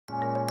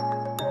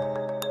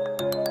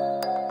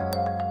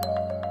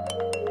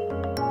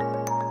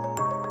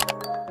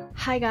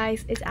Hi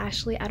guys, it's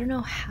Ashley. I don't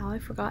know how I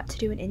forgot to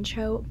do an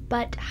intro,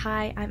 but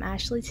hi, I'm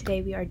Ashley.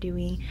 Today we are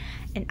doing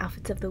an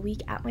outfits of the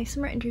week at my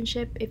summer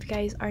internship. If you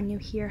guys are new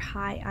here,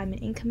 hi, I'm an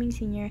incoming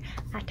senior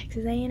at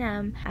Texas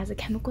A&M as a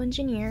chemical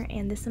engineer,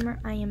 and this summer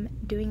I am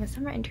doing a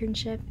summer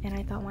internship, and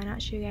I thought why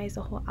not show you guys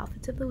the whole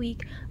outfits of the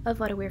week of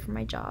what I wear for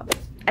my job.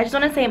 I just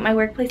want to say my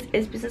workplace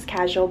is business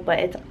casual, but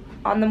it's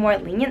on the more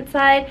lenient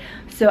side,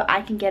 so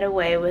I can get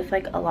away with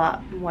like a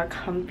lot more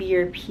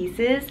comfier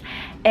pieces,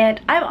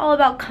 and I'm all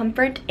about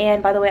comfort.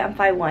 And by the way, I'm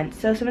 5'1",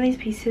 so some of these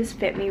pieces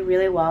fit me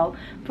really well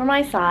for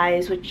my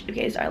size, which you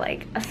guys are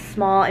like a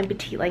small and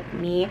petite like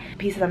me.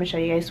 Pieces I'm gonna show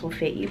you guys will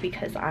fit you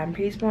because I'm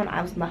pretty small and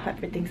I was on the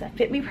hunt for things that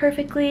fit me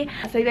perfectly.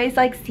 So you guys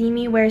like see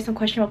me wear some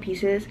questionable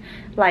pieces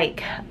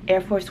like Air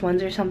Force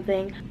Ones or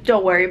something,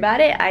 don't worry about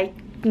it. I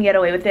can get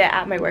away with it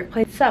at my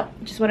workplace. So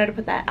just wanted to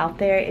put that out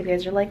there if you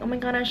guys are like, oh my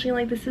god, Ashley,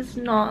 like this is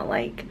not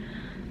like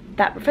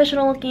that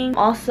professional looking.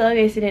 Also,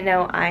 you guys didn't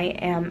know, I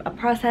am a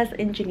process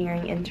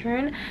engineering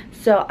intern,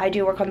 so I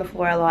do work on the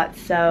floor a lot,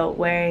 so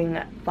wearing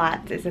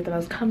flats isn't the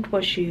most comfortable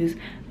shoes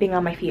being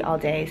on my feet all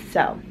day.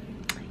 So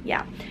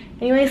yeah,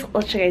 anyways,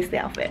 let's show you guys the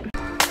outfit.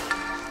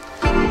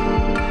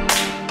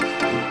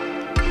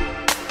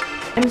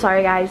 I'm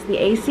sorry guys, the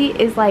AC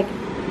is like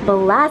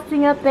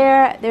blasting up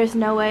there. There's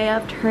no way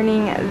of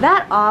turning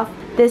that off.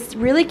 This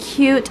really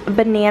cute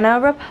Banana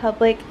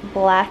Republic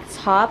black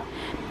top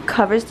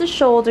covers the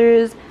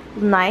shoulders,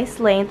 nice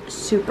length,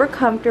 super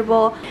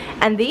comfortable,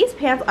 and these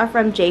pants are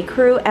from J.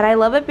 Crew, and I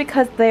love it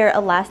because they're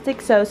elastic,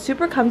 so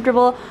super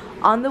comfortable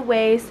on the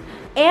waist.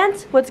 And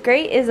what's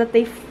great is that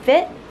they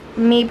fit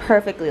me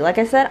perfectly. Like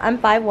I said, I'm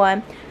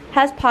 5'1",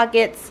 has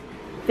pockets,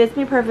 fits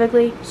me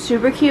perfectly,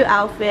 super cute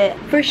outfit.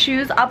 For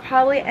shoes, I'll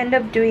probably end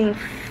up doing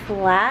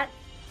flat.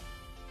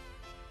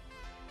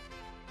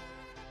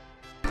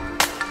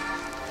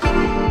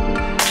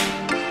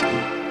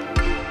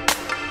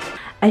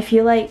 I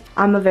feel like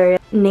I'm a very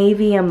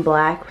navy and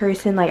black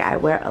person. Like I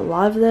wear a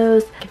lot of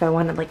those. If I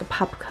wanted like a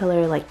pop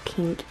color like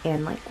pink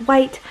and like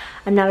white.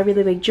 I'm not a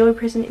really big jewelry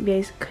person, if you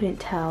guys couldn't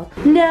tell.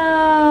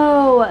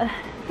 No!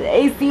 The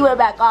AC went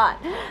back on.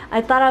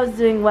 I thought I was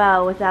doing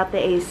well without the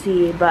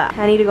AC, but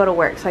I need to go to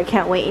work, so I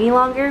can't wait any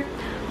longer.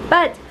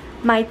 But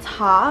my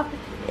top,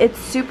 it's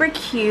super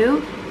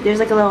cute. There's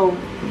like a little,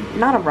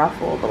 not a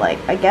ruffle, but like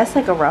I guess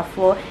like a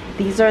ruffle.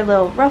 These are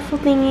little ruffle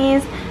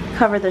thingies.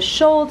 Cover the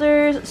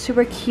shoulders,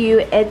 super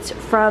cute. It's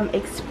from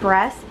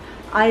Express.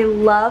 I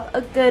love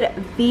a good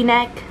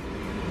v-neck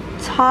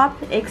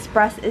top.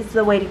 Express is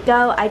the way to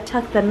go. I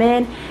tuck them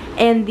in,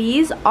 and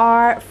these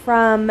are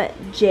from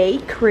J.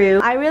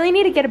 Crew. I really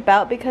need to get a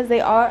belt because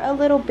they are a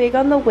little big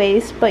on the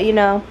waist, but you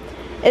know,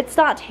 it's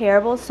not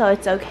terrible, so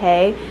it's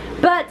okay.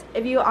 But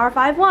if you are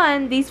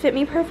 5'1", these fit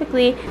me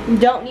perfectly.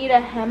 Don't need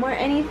a hem or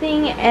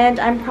anything, and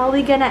I'm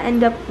probably gonna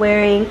end up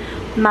wearing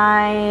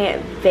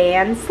my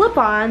Vans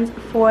slip-ons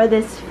for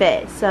this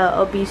fit, so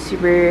it'll be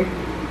super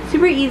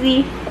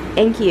easy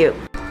and cute.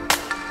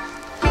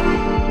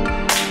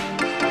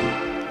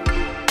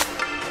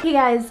 Hey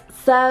guys,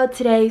 so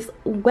today's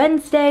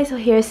Wednesday, so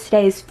here's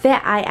today's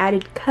fit. I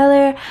added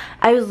color.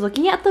 I was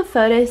looking at the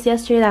photos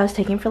yesterday that I was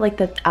taking for like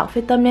the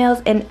outfit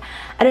thumbnails, and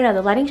I don't know,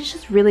 the lighting is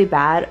just really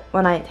bad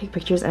when I take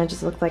pictures, and it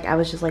just looked like I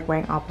was just like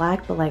wearing all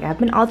black. But like I've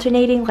been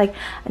alternating like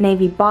a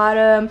navy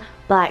bottom,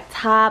 black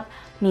top,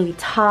 navy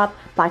top,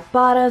 black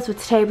bottoms. But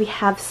today we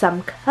have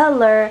some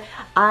color.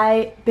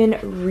 I've been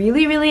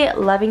really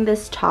loving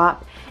this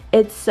top.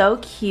 It's so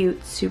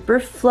cute, super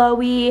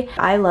flowy.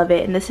 I love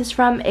it, and this is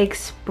from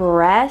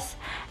Express.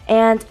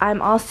 And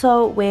I'm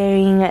also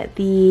wearing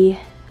the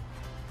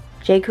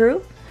J.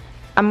 Crew.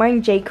 I'm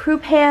wearing J. Crew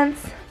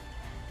pants.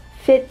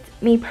 Fit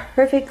me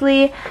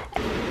perfectly.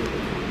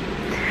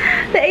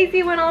 The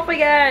AC went off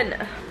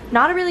again.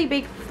 Not a really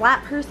big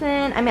flat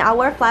person. I mean, I'll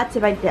wear flats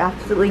if I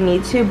absolutely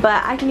need to,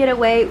 but I can get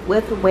away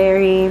with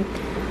wearing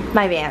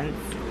my Vans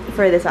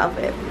for this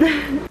outfit.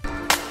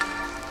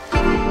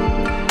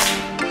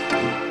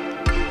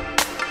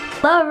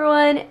 Hello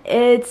everyone,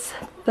 it's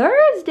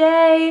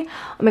Thursday.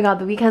 Oh my god,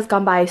 the week has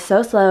gone by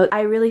so slow.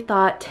 I really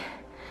thought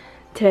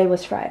today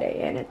was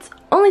Friday and it's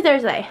only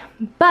Thursday.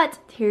 But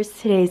here's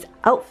today's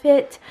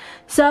outfit.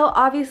 So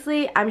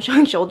obviously I'm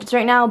showing shoulders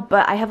right now,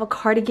 but I have a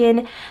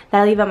cardigan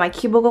that I leave at my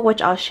cubicle,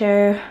 which I'll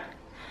share.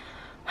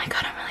 Oh my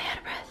god, I'm really out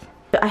of breath.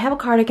 I have a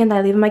cardigan that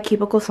I leave in my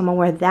cubicle, so I'm gonna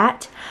wear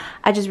that.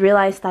 I just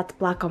realized that's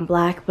black on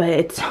black, but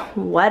it's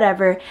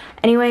whatever.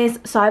 Anyways,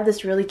 so I have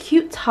this really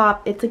cute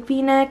top. It's a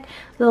v-neck,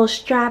 little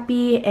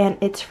strappy, and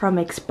it's from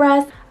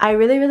Express. I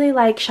really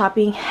like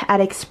shopping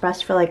at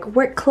Express for like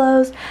work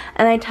clothes,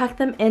 and I tuck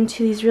them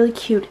into these really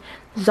cute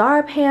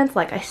Zara pants.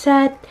 Like I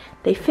said,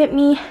 they fit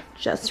me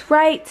just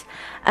right.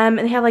 And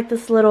they have like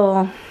this little,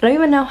 I don't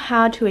even know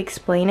how to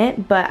explain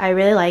it, but I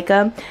really like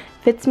them.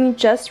 Fits me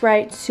just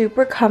right,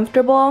 super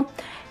comfortable.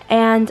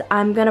 And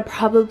I'm gonna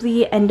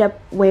probably end up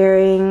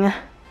wearing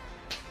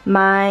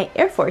my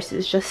Air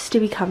Forces just to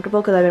be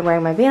comfortable because I've been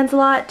wearing my Vans a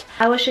lot.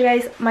 I will show you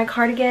guys my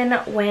cardigan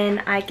when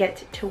I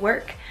get to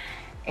work.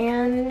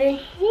 And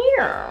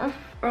here,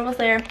 we're almost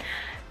there.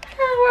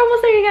 We're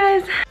almost there, you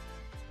guys.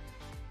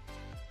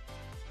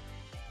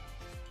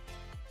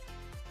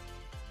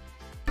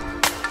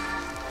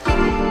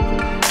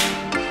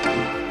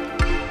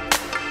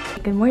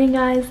 Good morning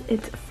guys,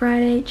 it's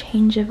Friday,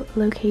 change of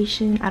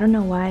location. I don't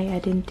know why I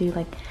didn't do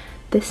like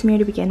this mirror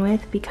to begin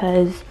with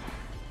because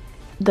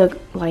the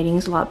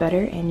lighting's a lot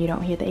better and you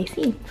don't hear the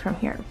AC from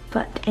here.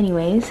 But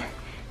anyways,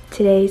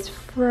 today's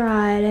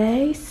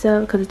Friday,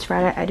 so because it's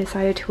Friday I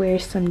decided to wear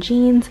some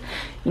jeans.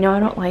 You know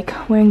I don't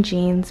like wearing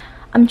jeans.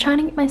 I'm trying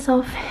to get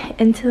myself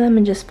into them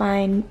and just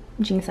find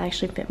jeans that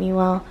actually fit me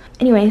well.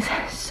 Anyways,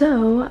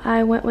 so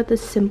I went with a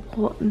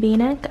simple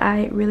v-neck.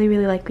 I really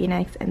like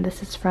v-necks, and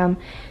this is from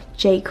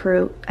J.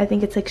 Crew. I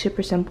think it's like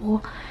super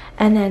simple.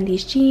 And then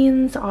these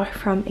jeans are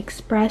from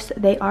Express.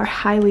 They are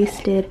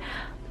high-waisted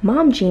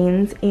mom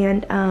jeans,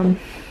 and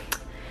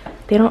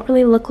they don't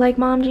really look like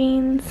mom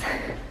jeans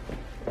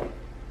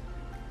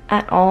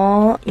at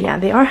all. Yeah,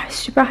 they are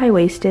super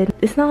high-waisted.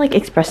 It's not like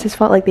Express's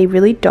fault, like they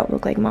really don't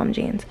look like mom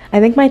jeans. I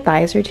think my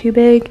thighs are too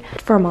big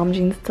for mom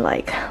jeans to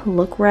like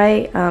look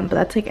right, but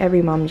that's like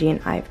every mom jean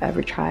I've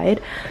ever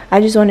tried. I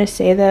just want to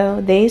say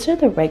though, these are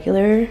the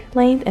regular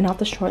length and not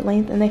the short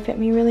length, and they fit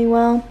me really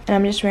well. And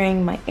I'm just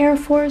wearing my Air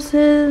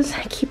Forces,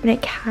 keeping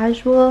it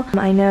casual.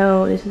 I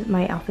know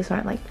my outfits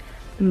aren't like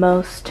the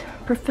most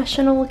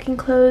professional looking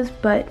clothes,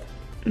 but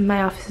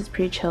my office is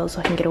pretty chill, so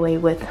I can get away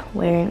with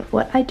wearing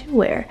what I do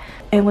wear.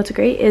 And what's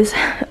great is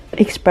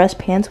Express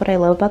pants, what I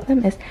love about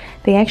them is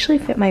they actually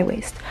fit my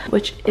waist,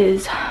 which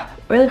is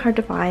really hard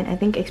to find. I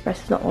think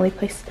Express is the only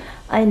place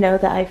I know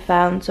that I've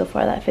found so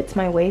far that fits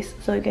my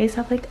waist. So if you guys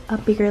have like a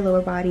bigger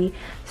lower body,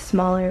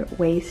 smaller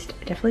waist,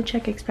 definitely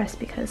check Express,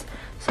 because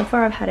so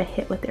far I've had a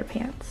hit with their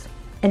pants.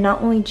 And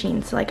not only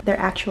jeans, like they're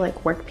actual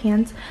like work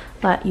pants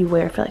that you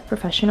wear for like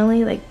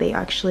professionally, like they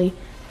actually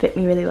fit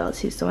me really well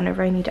too. So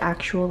whenever I need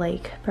actual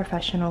like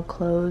professional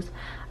clothes,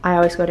 I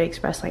always go to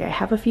Express. Like I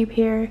have a few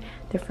pair,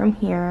 they're from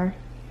here,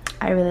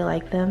 I really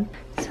like them.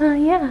 So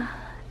yeah,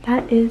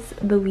 that is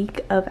the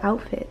week of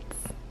outfits.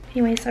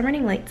 Anyways, I'm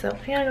running late, so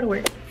I gotta go to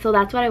work. So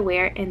that's what I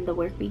wear in the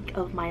work week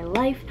of my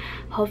life.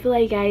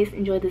 Hopefully you guys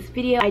enjoyed this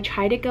video. I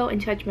try to go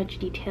into as much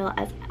detail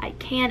as I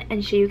can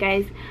and show you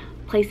guys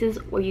places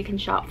where you can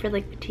shop for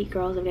like petite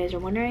girls. If you guys are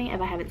wondering, if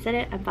I haven't said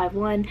it, I'm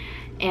 5'1"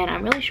 and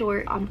I'm really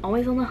short. I'm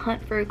always on the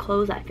hunt for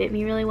clothes that fit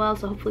me really well,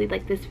 so hopefully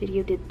like this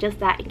video did just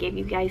that and gave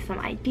you guys some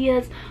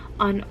ideas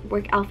on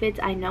work outfits.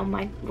 I know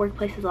my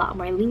workplace is a lot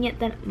more lenient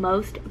than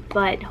most,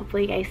 but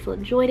hopefully you guys still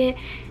enjoyed it,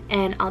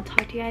 and I'll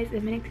talk to you guys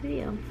in my next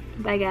video.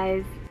 Bye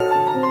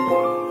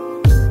guys.